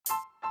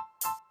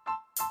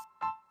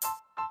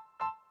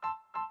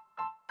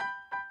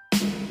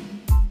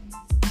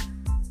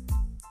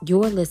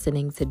You're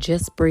listening to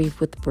Just Breathe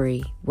with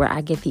Bree, where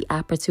I get the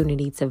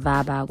opportunity to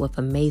vibe out with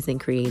amazing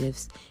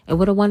creatives. And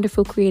what a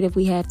wonderful creative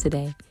we have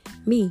today.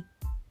 Me,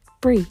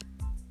 Bree.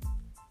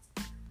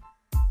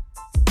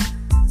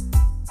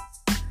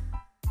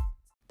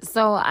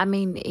 So,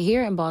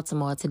 here in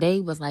Baltimore,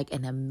 today was like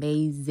an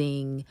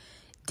amazing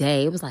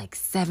day. It was like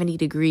 70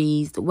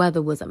 degrees. The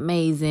weather was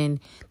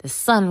amazing. The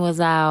sun was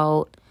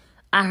out.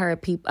 I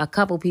heard a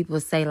couple people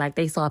say like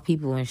they saw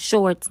people in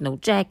shorts, no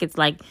jackets.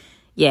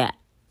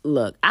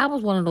 Look, I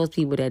was one of those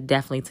people that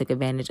definitely took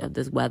advantage of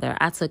this weather.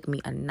 I took me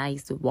a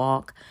nice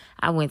walk.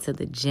 I went to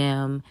the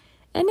gym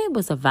and it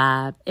was a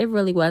vibe. It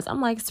really was.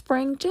 I'm like,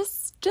 spring,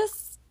 just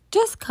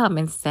come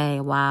and stay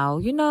a while.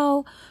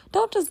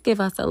 Don't just give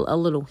us a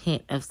little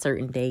hint of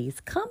certain days.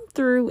 Come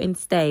through and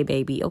stay,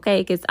 baby. Okay.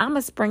 Because I'm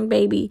a spring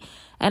baby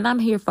and I'm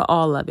here for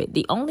all of it.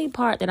 The only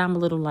part that I'm a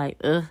little like,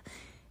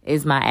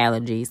 is my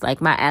allergies. Like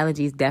my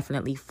allergies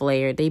definitely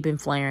flared. They've been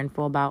flaring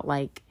for about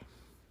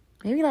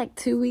maybe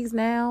 2 weeks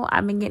now.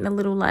 I've been getting a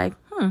little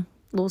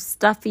little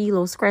stuffy,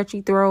 little scratchy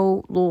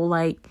throat,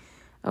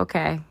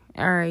 okay,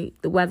 all right.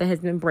 The weather has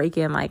been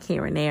breaking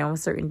here and there on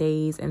certain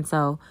days. And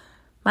so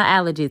my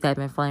allergies have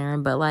been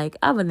flaring. But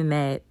other than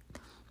that,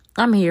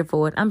 I'm here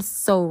for it. I'm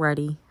so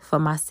ready for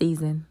my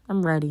season.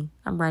 I'm ready.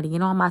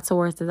 All my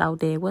tourists out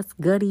there. What's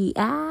goody?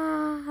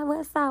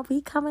 What's up?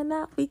 We coming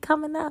up. We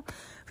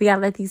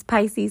gotta let these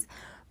Pisces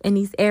and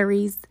these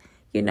Aries,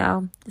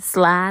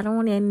 slide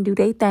on in and do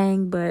their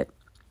thing. But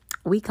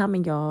we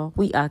coming, y'all.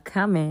 We are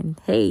coming.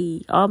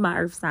 Hey, all my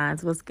earth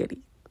signs, what's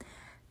goody?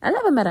 I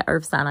never met an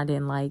earth sign I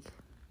didn't like.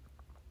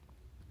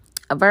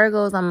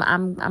 Virgos,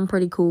 I'm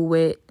pretty cool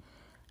with.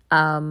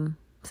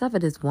 Except for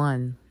this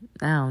one.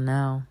 I don't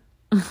know.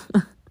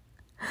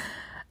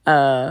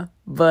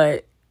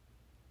 But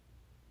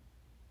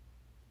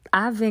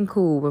I've been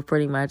cool with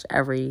pretty much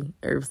every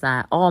earth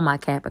sign. All my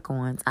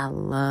Capricorns. I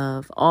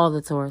love all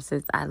the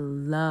Tauruses. I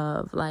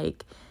love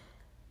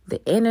the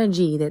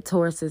energy that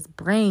Tauruses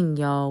bring,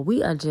 y'all.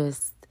 We are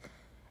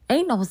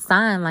ain't no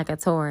sign like a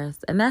Taurus.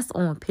 And that's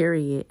on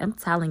period. I'm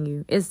telling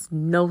you, it's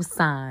no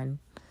sign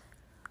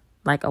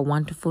like a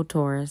wonderful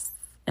Taurus.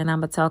 And I'm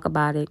going to talk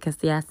about it because,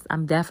 yes,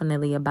 I'm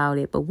definitely about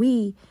it. But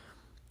we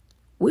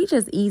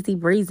just easy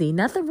breezy.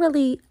 Nothing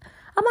really,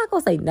 I'm not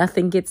going to say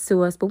nothing gets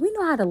to us, but we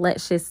know how to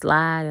let shit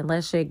slide and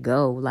let shit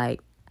go. I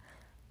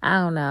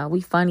don't know.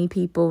 We funny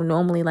people.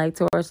 Normally,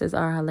 Tauruses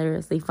are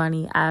hilariously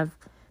funny.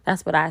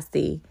 That's what I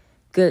see.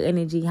 Good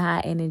energy, high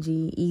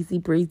energy, easy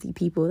breezy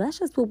people. That's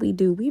just what we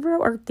do. We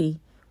real earthy.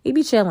 We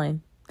be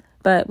chilling.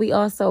 But we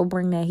also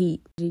bring that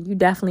heat. You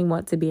definitely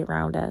want to be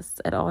around us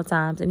at all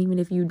times. And even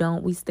if you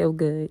don't, we still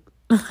good.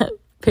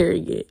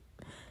 Period.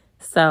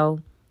 So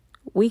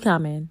we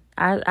coming.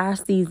 Our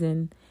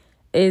season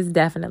is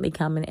definitely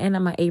coming. And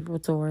I'm an April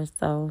Taurus.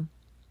 So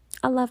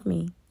I love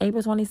me.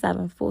 April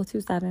 27th,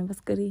 427.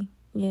 What's goody?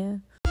 Yeah.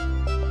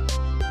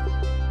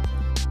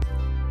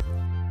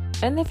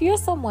 And if you're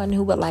someone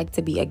who would like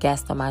to be a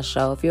guest on my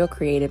show, if you're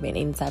creative in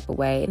any type of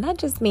way, and that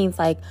just means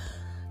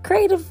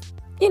creative,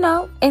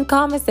 in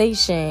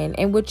conversation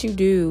and what you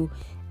do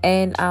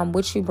and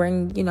what you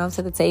bring,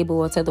 to the table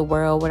or to the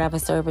world, whatever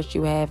service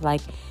you have,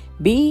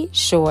 be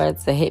sure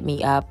to hit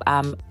me up.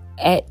 I'm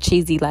at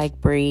Cheesy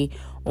Like Bree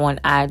on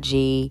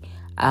IG.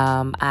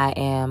 I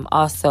am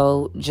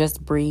also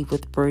Just Breathe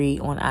with Bree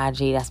on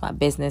IG. That's my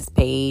business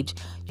page.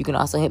 You can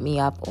also hit me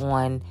up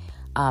on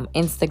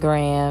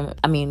Instagram.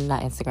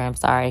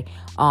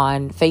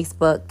 On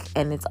Facebook.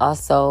 And it's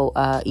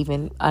also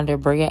even under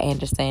Bria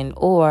Anderson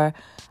or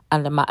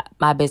under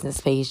my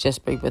business page,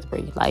 Just Breathe with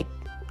Bree.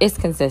 It's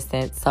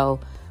consistent. So,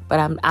 but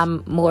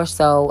I'm more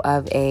so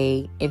of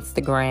a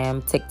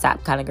Instagram,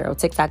 TikTok kind of girl.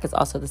 TikTok is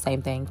also the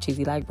same thing,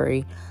 Cheesy Like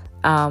Bree.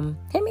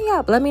 Hit me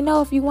up. Let me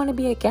know if you want to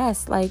be a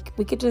guest.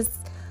 We could just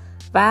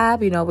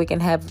vibe. We can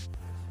have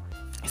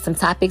some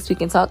topics we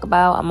can talk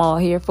about. I'm all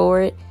here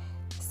for it.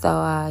 So,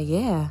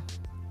 yeah.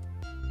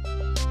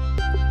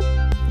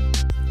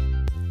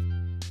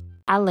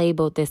 I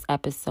labeled this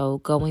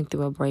episode Going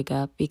Through a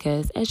Breakup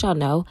because, as y'all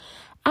know,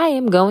 I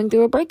am going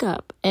through a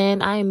breakup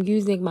and I am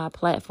using my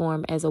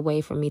platform as a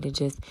way for me to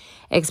just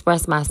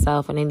express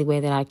myself in any way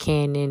that I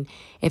can. And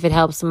if it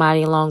helps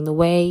somebody along the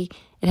way,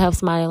 it helps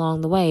somebody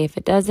along the way. If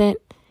it doesn't,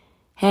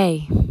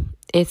 hey,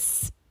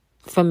 it's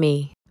for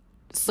me.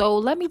 So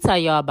let me tell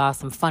y'all about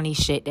some funny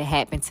shit that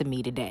happened to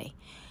me today.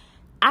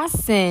 I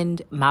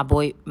send my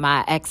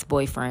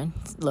ex-boyfriend.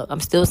 Look,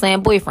 I'm still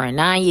saying boyfriend.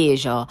 9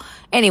 years, y'all.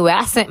 Anyway,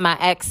 I sent my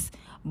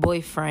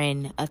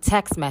ex-boyfriend a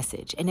text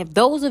message. And if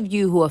those of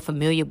you who are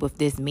familiar with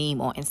this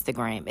meme on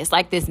Instagram, it's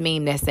like this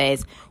meme that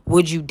says,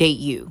 "Would you date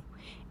you?"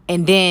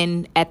 And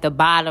then at the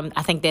bottom,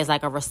 I think there's a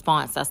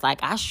response that's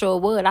I sure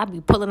would. I'd be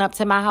pulling up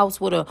to my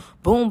house with a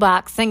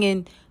boombox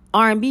singing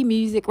R&B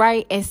music,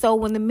 right? And so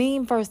when the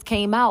meme first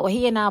came out,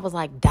 he and I was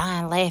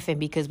dying laughing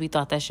because we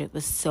thought that shit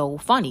was so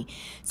funny.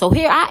 So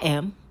here I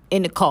am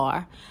in the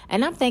car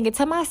and I'm thinking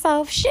to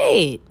myself,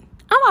 shit,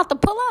 I'm about to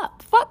pull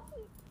up. Fuck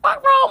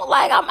wrong.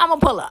 I'm going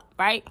to pull up,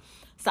 right?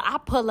 So I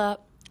pull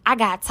up. I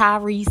got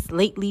Tyrese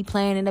lately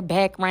playing in the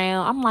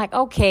background. I'm like,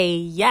 okay,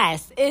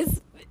 yes,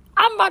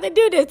 I'm about to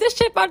do this. This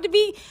shit about to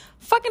be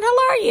fucking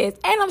hilarious.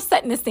 And I'm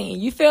setting the scene.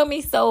 You feel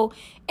me? So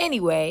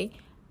anyway,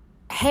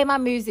 hey, my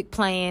music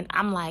playing.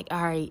 I'm like,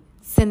 all right,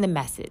 send the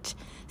message.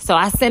 So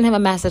I send him a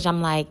message.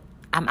 I'm like,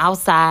 I'm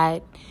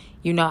outside.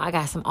 I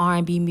got some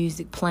R&B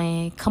music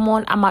playing. Come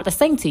on, I'm about to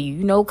sing to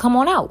you. Come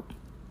on out.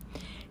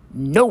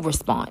 No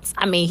response.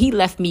 I mean, he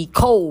left me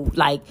cold,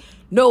 like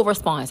no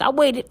response. I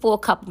waited for a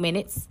couple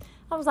minutes.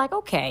 I was like,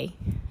 okay,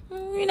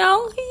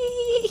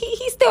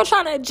 he's still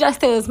trying to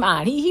adjust to his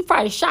mind. He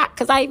probably shocked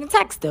because I even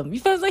texted him. You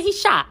feel like he's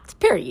shocked,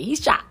 period.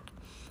 He's shocked.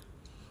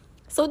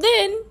 So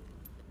then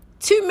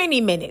too many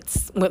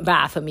minutes went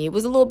by for me. It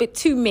was a little bit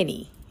too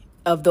many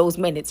of those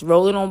minutes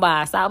rolling on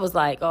by. So I was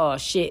like, oh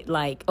shit,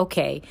 like,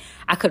 okay.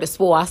 I could have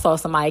swore I saw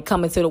somebody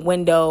coming to the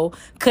window.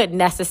 Couldn't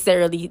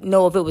necessarily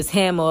know if it was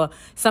him or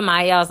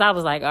somebody else. I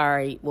was like, all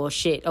right, well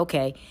shit,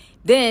 okay.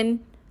 Then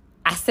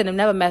I sent him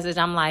another message.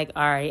 I'm like,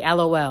 all right,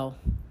 LOL.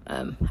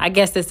 I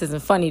guess this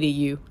isn't funny to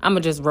you. I'm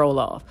going to just roll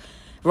out.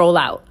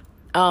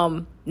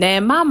 Now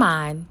in my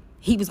mind,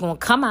 he was going to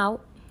come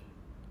out,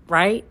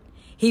 right?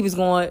 He was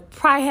going to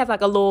probably have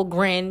like a little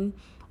grin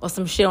or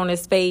some shit on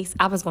his face.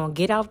 I was going to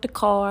get out the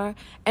car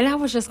and I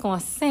was just going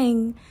to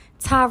sing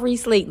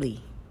Tyrese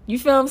Lately. You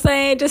feel what I'm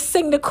saying? Just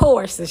sing the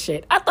chorus and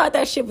shit. I thought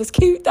that shit was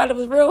cute. Thought it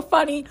was real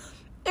funny.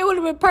 It would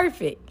have been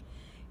perfect.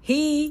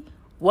 He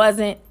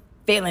wasn't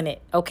feeling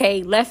it,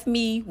 okay? Left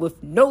me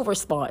with no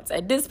response.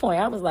 At this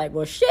point, I was like,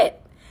 well,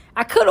 shit.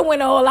 I could have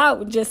went all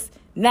out and just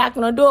knocked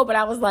on the door, but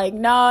I was like,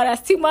 no,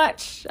 that's too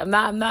much. I'm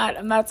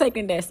not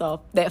taking that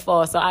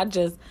far. So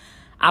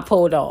I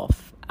pulled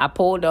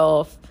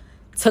off.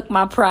 Took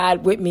my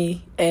pride with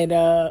me and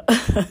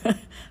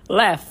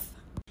left.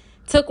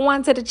 Took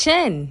one to the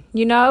chin.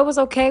 It was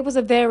okay. It was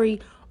a very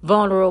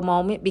vulnerable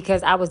moment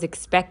because I was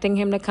expecting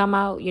him to come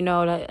out.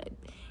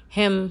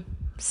 Him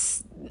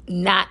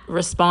not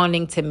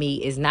responding to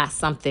me is not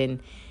something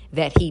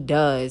that he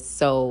does.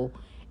 So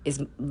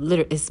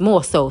it's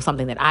more so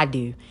something that I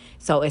do.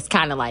 So it's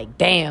kind of like,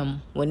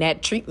 damn, when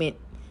that treatment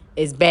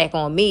is back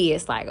on me,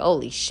 it's like,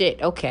 holy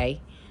shit,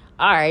 okay.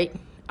 All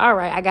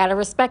right, I gotta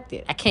respect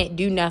it. I can't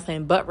do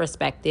nothing but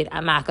respect it.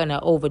 I'm not gonna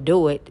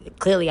overdo it.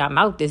 Clearly, I'm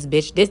out this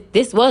bitch.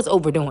 This was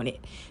overdoing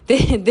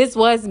it. This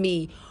was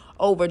me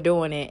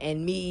overdoing it,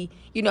 and me,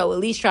 at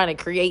least trying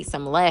to create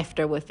some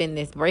laughter within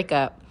this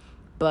breakup.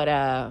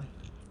 But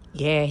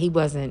yeah, he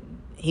wasn't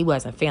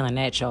feeling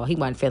that, y'all. He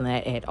wasn't feeling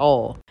that at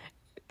all.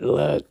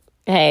 Look,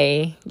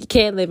 hey, you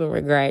can't live in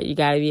regret. You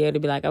gotta be able to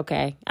be like,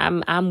 okay,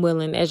 I'm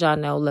willing. As y'all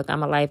know, look,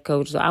 I'm a life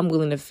coach, so I'm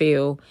willing to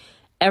feel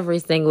every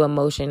single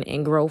emotion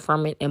and grow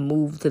from it and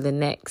move to the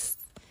next,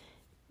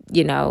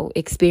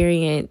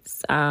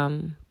 experience.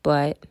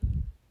 But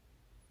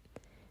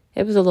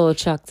it was a little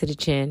chuck to the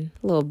chin,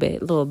 a little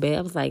bit.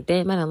 I was like,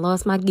 damn, I done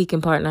lost my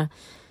geeking partner.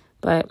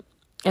 But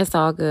it's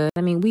all good.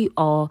 I mean, we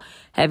all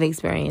have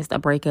experienced a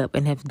breakup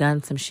and have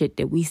done some shit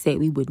that we said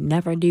we would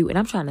never do. And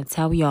I'm trying to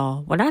tell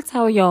y'all, when I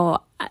tell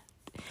y'all,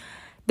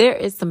 there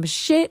is some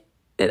shit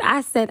that I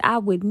said I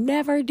would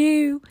never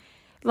do.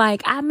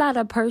 Like, I'm not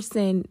a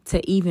person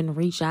to even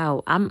reach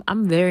out. I'm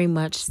very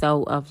much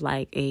so of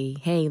like a,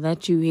 hey,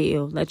 let you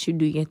heal, let you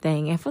do your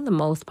thing. And for the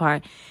most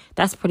part,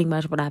 that's pretty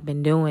much what I've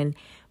been doing.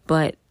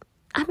 But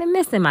I've been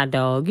missing my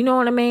dog. You know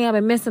what I mean? I've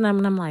been missing him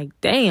and I'm like,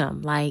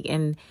 damn. Like,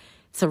 and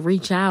to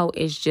reach out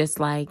is just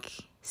like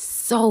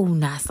so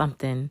not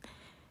something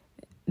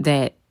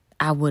that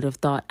I would have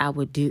thought I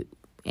would do.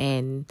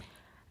 And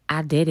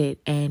I did it.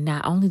 And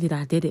not only did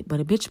I did it,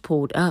 but a bitch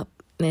pulled up.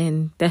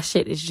 And that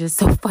shit is just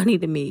so funny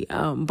to me.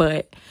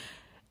 But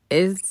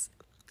it's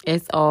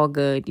all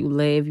good. You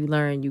live, you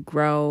learn, you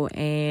grow.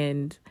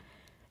 And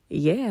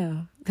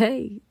yeah,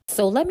 hey.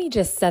 So let me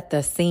just set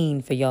the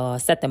scene for y'all.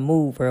 Set the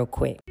mood real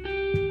quick.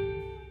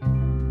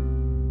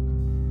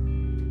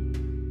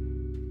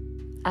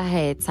 I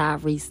had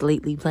Tyrese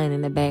Lately playing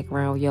in the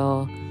background,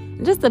 y'all.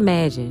 Just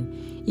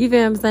imagine. You feel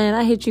what I'm saying?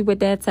 I hit you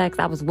with that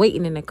text. I was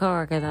waiting in the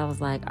car because I was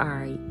like, all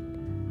right,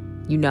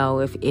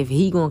 if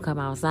he gonna come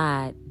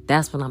outside,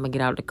 that's when I'm gonna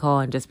get out the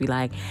car and just be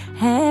like,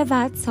 have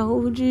I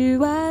told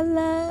you I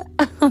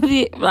love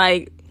you?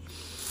 Like,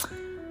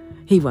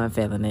 he wasn't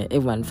feeling it. It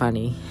wasn't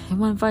funny. It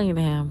wasn't funny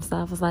to him. So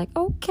I was like,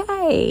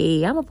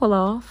 okay, I'm gonna pull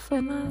off.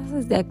 And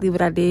that's exactly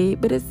what I did.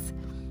 But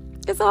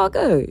it's all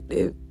good.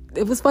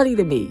 It was funny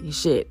to me.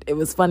 Shit, it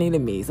was funny to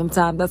me.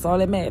 Sometimes that's all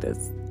that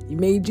matters. You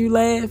made you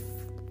laugh.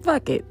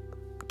 Fuck it.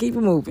 Keep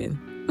it moving.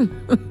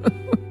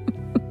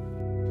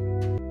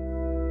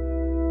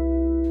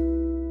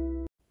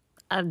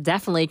 I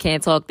definitely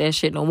can't talk that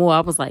shit no more.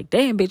 I was like,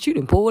 damn, bitch, you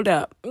done pulled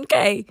up.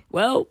 Okay,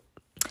 well,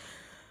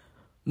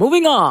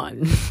 moving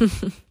on.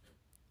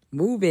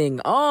 Moving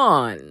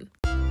on.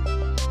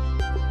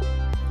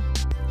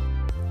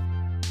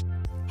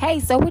 Hey,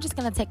 so we're just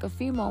going to take a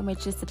few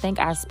moments just to thank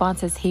our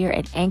sponsors here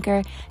at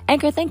Anchor.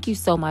 Anchor, thank you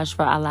so much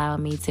for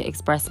allowing me to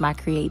express my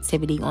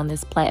creativity on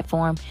this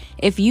platform.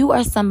 If you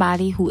are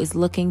somebody who is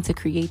looking to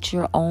create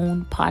your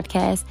own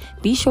podcast,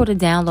 be sure to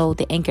download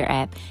the Anchor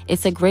app.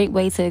 It's a great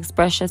way to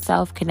express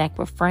yourself, connect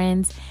with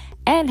friends,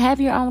 and have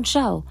your own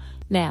show.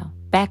 Now,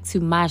 back to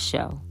my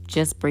show,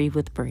 Just Breathe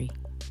with Bree.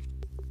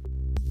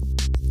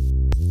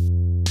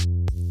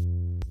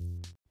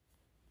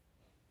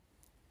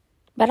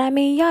 But I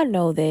mean, y'all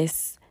know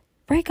this.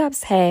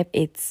 Breakups have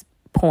its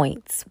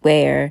points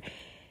where,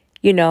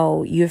 you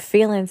know, you're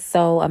feeling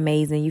so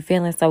amazing. You're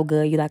feeling so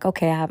good. You're like,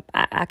 okay,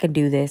 I can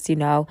do this. You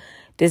know,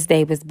 this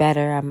day was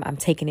better. I'm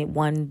taking it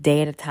one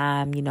day at a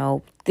time, you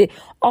know,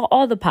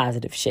 all the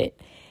positive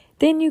shit.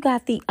 Then you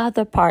got the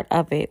other part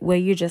of it where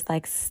you're just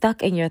like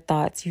stuck in your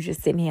thoughts. You're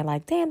just sitting here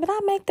like, damn, did I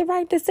make the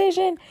right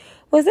decision?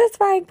 Was this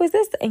right? Was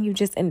this? And you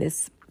just in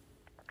this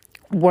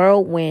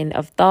whirlwind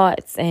of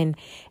thoughts and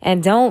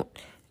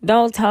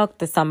don't talk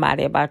to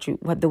somebody about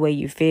the way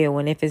you feel.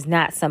 And if it's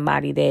not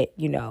somebody that,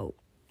 you know,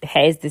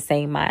 has the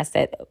same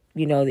mindset,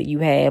 you know, that you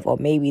have, or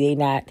maybe they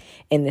not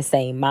in the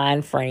same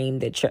mind frame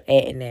that you're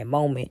at in that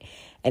moment,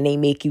 and they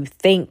make you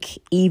think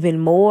even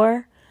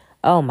more.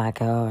 Oh my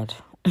God.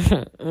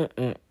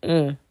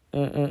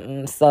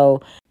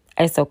 So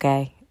it's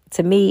okay.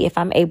 To me, if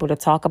I'm able to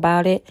talk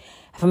about it,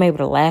 if I'm able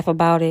to laugh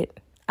about it,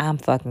 I'm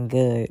fucking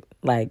good.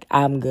 Like,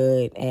 I'm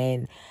good.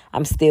 And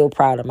I'm still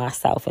proud of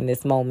myself in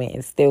this moment,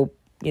 and still,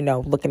 you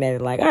know, looking at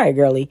it like, all right,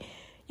 girlie,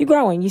 you're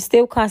growing. You're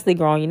still constantly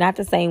growing. You're not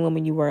the same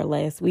woman you were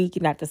last week.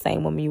 You're not the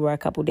same woman you were a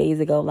couple days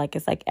ago. Like,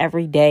 it's like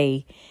every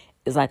day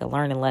is like a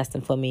learning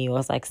lesson for me, or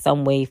it's like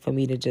some way for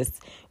me to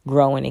just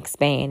grow and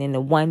expand. And the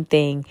one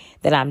thing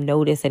that I'm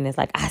noticing is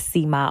like, I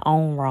see my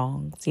own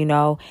wrongs, you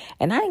know,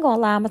 and I ain't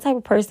gonna lie, I'm a type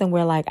of person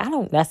where like, I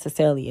don't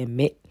necessarily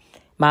admit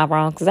my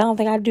wrongs because I don't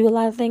think I do a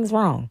lot of things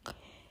wrong.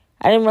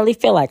 I didn't really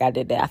feel like I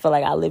did that. I feel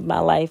like I lived my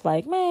life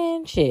like,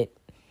 man, shit.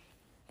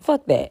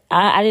 Fuck that.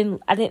 I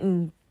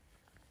didn't,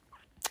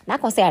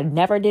 not gonna say I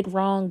never did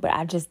wrong, but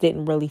I just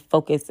didn't really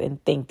focus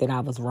and think that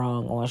I was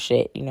wrong on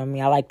shit. You know what I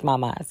mean? I liked my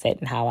mindset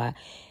and how I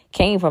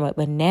came from it.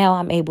 But now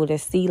I'm able to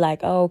see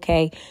like, oh,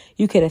 okay,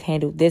 you could have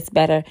handled this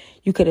better.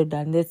 You could have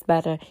done this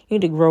better. You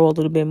need to grow a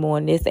little bit more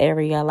in this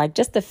area. Like,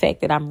 just the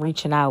fact that I'm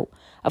reaching out.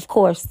 Of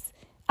course,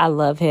 I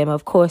love him.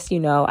 Of course, you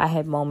know, I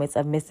have moments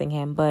of missing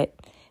him, but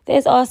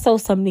there's also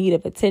some need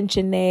of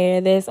attention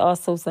there. There's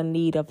also some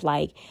need of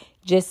like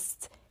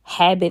just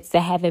habits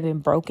that haven't been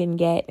broken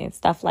yet and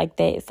stuff like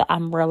that. So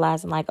I'm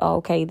realizing like, oh,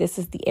 okay, this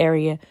is the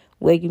area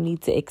where you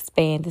need to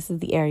expand. This is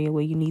the area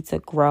where you need to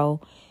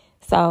grow.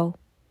 So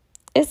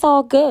it's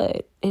all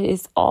good. It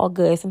is all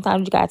good.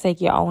 Sometimes you got to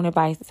take your own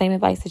advice. The same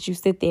advice that you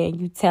sit there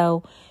and you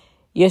tell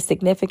your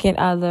significant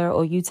other,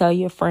 or you tell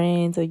your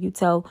friends, or you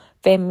tell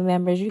family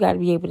members. You got to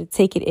be able to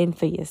take it in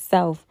for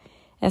yourself.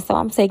 And so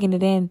I'm taking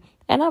it in,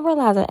 and I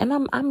realize it,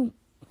 and I'm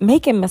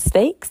making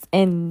mistakes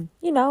and,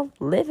 you know,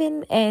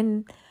 living,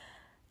 and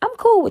I'm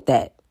cool with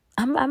that.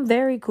 I'm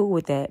very cool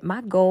with that.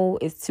 My goal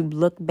is to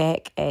look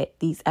back at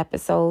these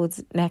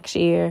episodes next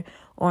year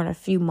or in a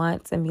few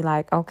months and be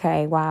like,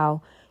 okay,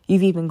 wow,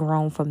 you've even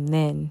grown from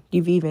then.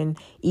 You've even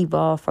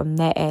evolved from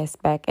that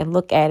aspect, and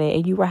look at it.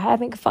 And you were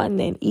having fun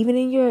then, even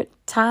in your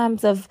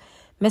times of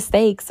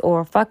mistakes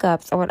or fuck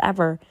ups or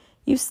whatever,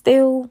 you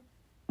still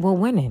were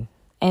winning.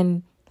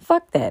 And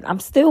fuck that. I'm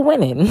still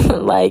winning.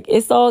 Like,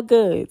 it's all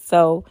good.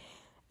 So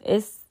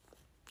it's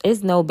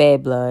no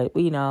bad blood,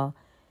 you know.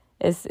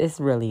 It's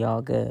really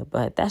all good.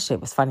 But that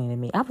shit was funny to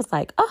me. I was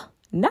like, oh,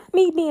 not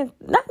me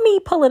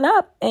pulling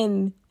up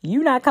and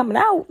you not coming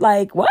out.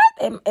 Like, what?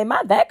 Am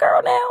I that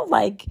girl now?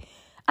 Like,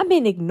 I'm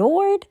being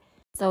ignored.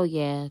 So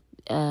yeah,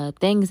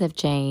 things have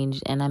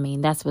changed, and I mean,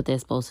 that's what they're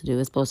supposed to do.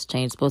 It's supposed to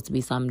change. It's supposed to be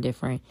something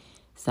different.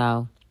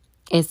 So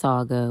it's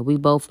all good. We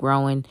both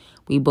growing.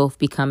 We both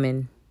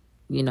becoming,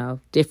 you know,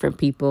 different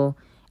people,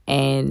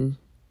 and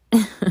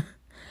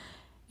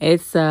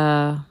it's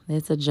a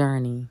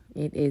journey.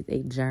 It is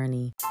a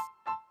journey.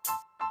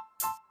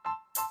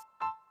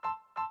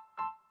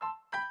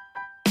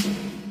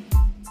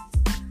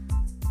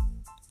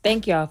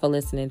 Thank y'all for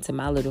listening to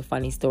my little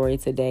funny story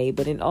today.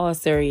 But in all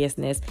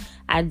seriousness,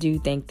 I do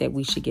think that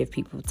we should give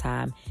people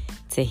time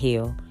to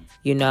heal.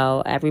 You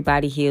know,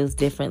 everybody heals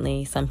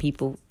differently. Some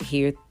people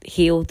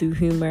heal through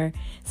humor.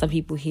 Some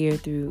people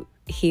heal.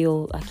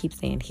 I keep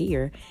saying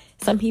here.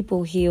 Some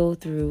people heal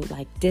through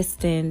like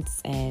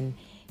distance, and,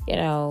 you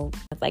know,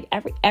 it's like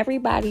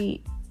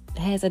everybody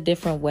has a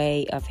different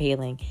way of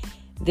healing.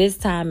 This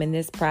time in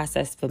this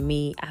process for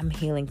me, I'm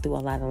healing through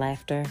a lot of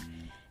laughter.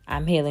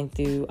 I'm healing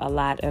through a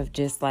lot of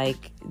just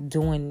like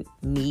doing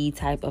me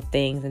type of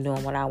things and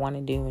doing what I want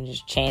to do and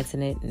just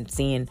chancing it and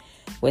seeing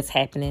what's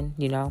happening.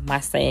 You know,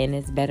 my saying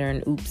is better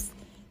an oops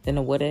than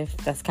a what if.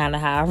 That's kind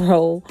of how I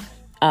roll.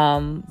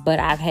 But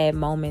I've had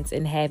moments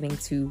in having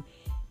to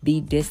be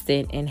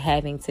distant and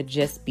having to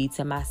just be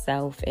to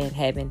myself and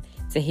having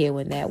to heal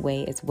in that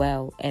way as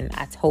well. And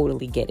I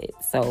totally get it.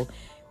 So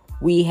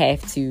we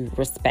have to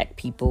respect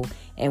people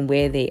and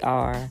where they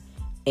are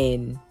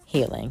in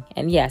healing.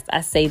 And yes,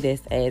 I say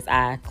this as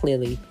I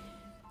clearly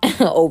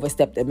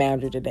overstepped the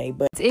boundary today.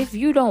 But if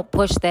you don't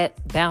push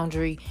that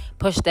boundary,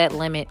 push that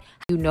limit,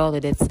 you know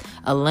that it's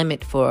a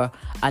limit for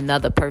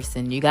another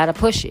person. You got to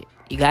push it.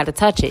 You got to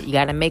touch it. You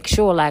got to make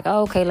sure, like,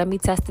 oh, okay, let me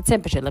test the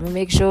temperature. Let me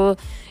make sure,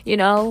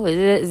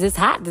 is this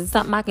hot? Is this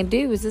something I can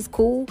do? Is this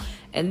cool?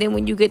 And then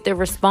when you get the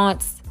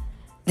response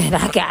that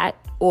I got,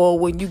 or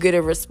when you get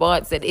a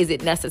response that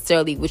isn't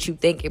necessarily what you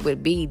think it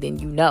would be, then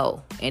you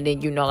know. And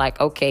then like,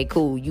 okay,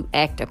 cool, you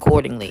act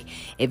accordingly.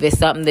 If it's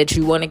something that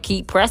you want to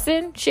keep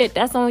pressing, shit,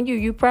 that's on you.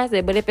 You press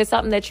it. But if it's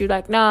something that you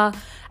like, nah,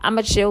 I'm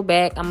going to chill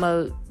back. I'm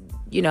going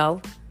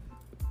to,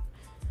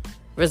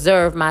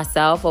 reserve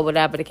myself or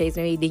whatever the case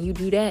may be, then you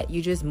do that.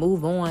 You just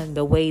move on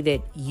the way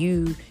that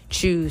you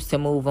choose to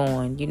move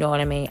on. You know what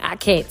I mean? I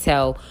can't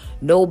tell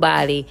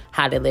nobody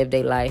how to live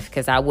their life,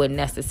 because I wouldn't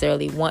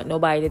necessarily want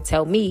nobody to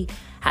tell me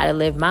how to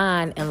live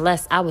mine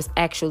unless I was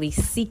actually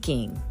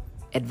seeking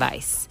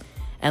advice.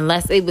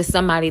 Unless it was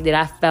somebody that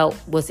I felt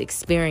was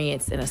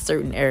experienced in a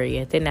certain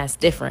area, then that's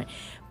different.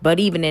 But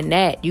even in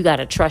that, you got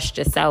to trust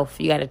yourself.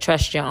 You got to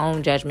trust your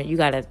own judgment. You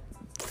got to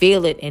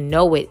feel it and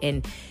know it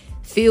and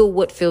feel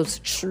what feels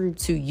true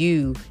to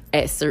you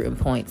at certain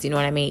points. You know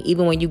what I mean?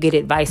 Even when you get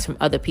advice from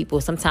other people,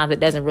 sometimes it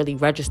doesn't really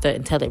register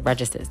until it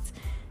registers.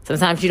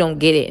 Sometimes you don't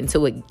get it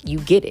until you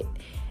get it.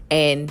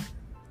 And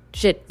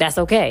shit, that's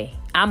okay.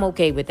 I'm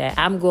okay with that.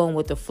 I'm going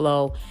with the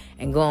flow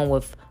and going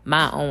with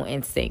my own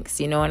instincts.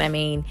 You know what I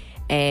mean?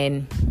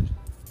 And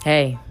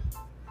hey,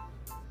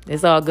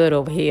 it's all good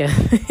over here.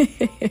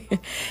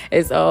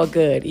 It's all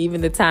good.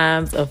 Even the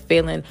times of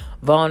feeling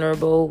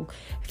vulnerable,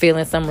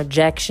 feeling some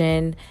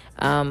rejection,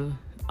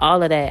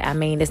 all of that. I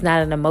mean, it's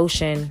not an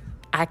emotion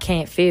I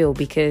can't feel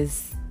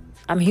because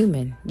I'm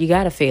human. You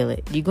got to feel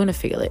it. You're going to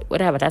feel it.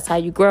 Whatever. That's how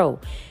you grow.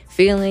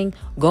 Feeling,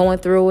 going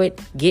through it,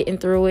 getting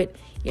through it,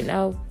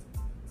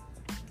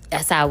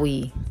 that's how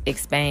we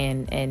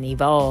expand and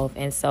evolve.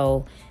 And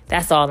so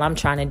that's all I'm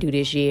trying to do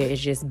this year, is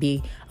just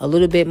be a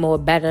little bit more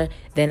better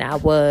than I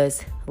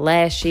was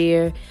last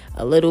year,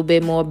 a little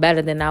bit more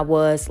better than I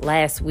was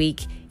last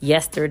week,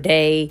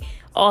 yesterday,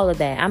 all of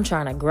that. I'm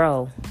trying to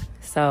grow.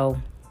 So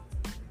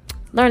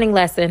learning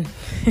lesson.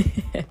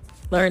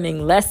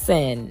 Learning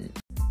lesson.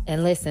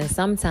 And listen,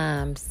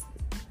 sometimes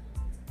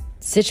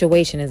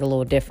situation is a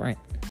little different.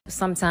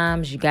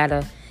 Sometimes you got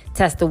to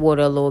test the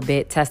water a little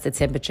bit, test the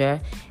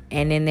temperature.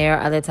 And then there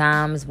are other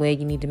times where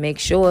you need to make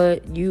sure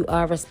you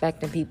are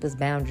respecting people's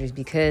boundaries,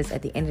 because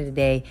at the end of the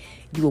day,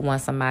 you will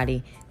want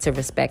somebody to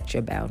respect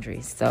your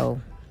boundaries.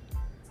 So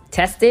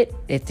test it.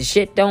 If the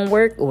shit don't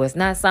work or it's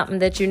not something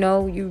that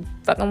you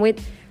fucking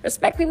with,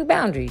 respect people's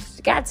boundaries.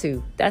 You got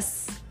to.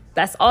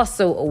 That's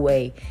also a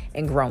way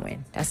in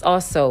growing. That's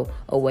also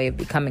a way of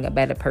becoming a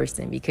better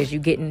person, because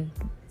you're getting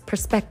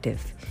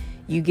perspective.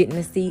 You getting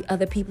to see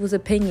other people's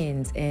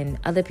opinions and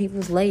other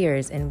people's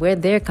layers and where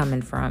they're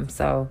coming from.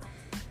 So,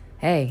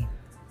 hey,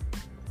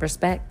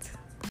 respect.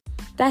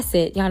 That's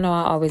it. Y'all know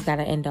I always got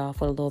to end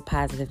off with a little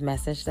positive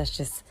message. That's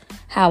just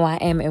how I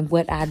am and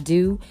what I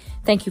do.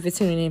 Thank you for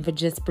tuning in for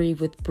Just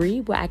Breathe with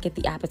Bree, where I get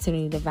the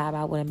opportunity to vibe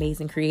out with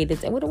amazing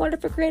creatives and with a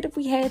wonderful creative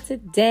we had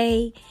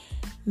today.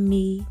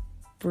 Me,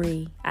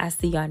 Bree. I'll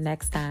see y'all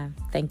next time.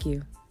 Thank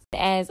you.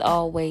 As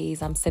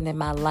always, I'm sending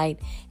my light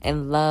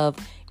and love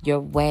your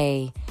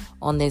way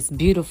on this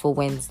beautiful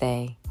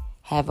Wednesday.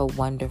 Have a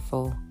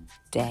wonderful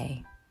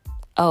day.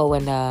 Oh,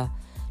 and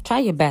try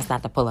your best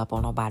not to pull up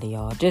on nobody,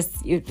 y'all.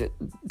 You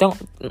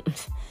don't.